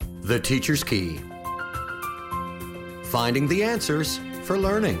The Teacher's Key. Finding the answers for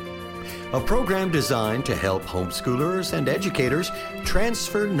learning. A program designed to help homeschoolers and educators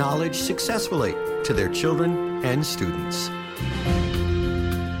transfer knowledge successfully to their children and students.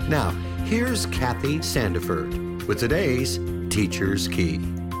 Now, here's Kathy Sandiford with today's Teacher's Key.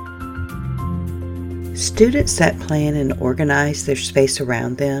 Students that plan and organize their space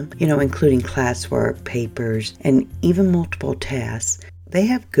around them, including classwork, papers, and even multiple tasks, they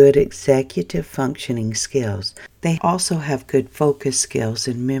have good executive functioning skills. They also have good focus skills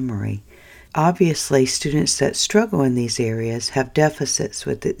and memory. Obviously, students that struggle in these areas have deficits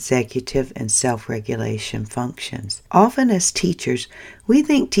with executive and self-regulation functions. Often as teachers, we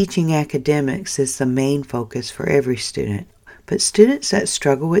think teaching academics is the main focus for every student. But students that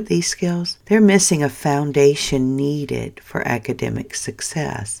struggle with these skills, they're missing a foundation needed for academic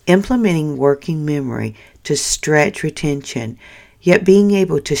success. Implementing working memory to stretch retention, yet being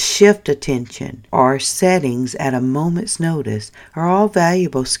able to shift attention or settings at a moment's notice are all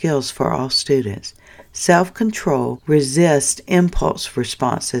valuable skills for all students. Self-control resists impulse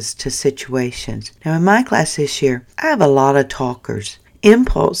responses to situations. Now in my class this year, I have a lot of talkers.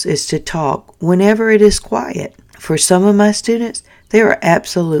 Impulse is to talk whenever it is quiet. For some of my students, they are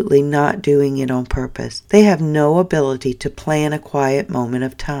absolutely not doing it on purpose. They have no ability to plan a quiet moment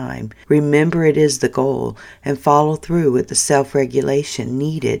of time, remember it is the goal, and follow through with the self-regulation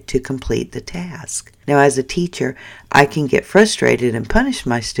needed to complete the task. Now, as a teacher, I can get frustrated and punish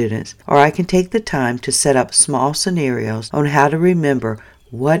my students, or I can take the time to set up small scenarios on how to remember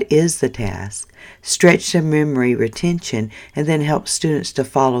what is the task, stretch their memory retention, and then help students to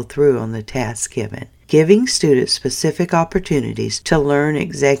follow through on the task given. Giving students specific opportunities to learn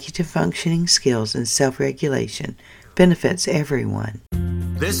executive functioning skills and self-regulation benefits everyone.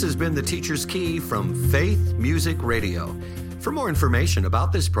 This has been the Teacher's Key from Faith Music Radio. For more information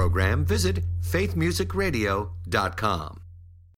about this program, visit faithmusicradio.com.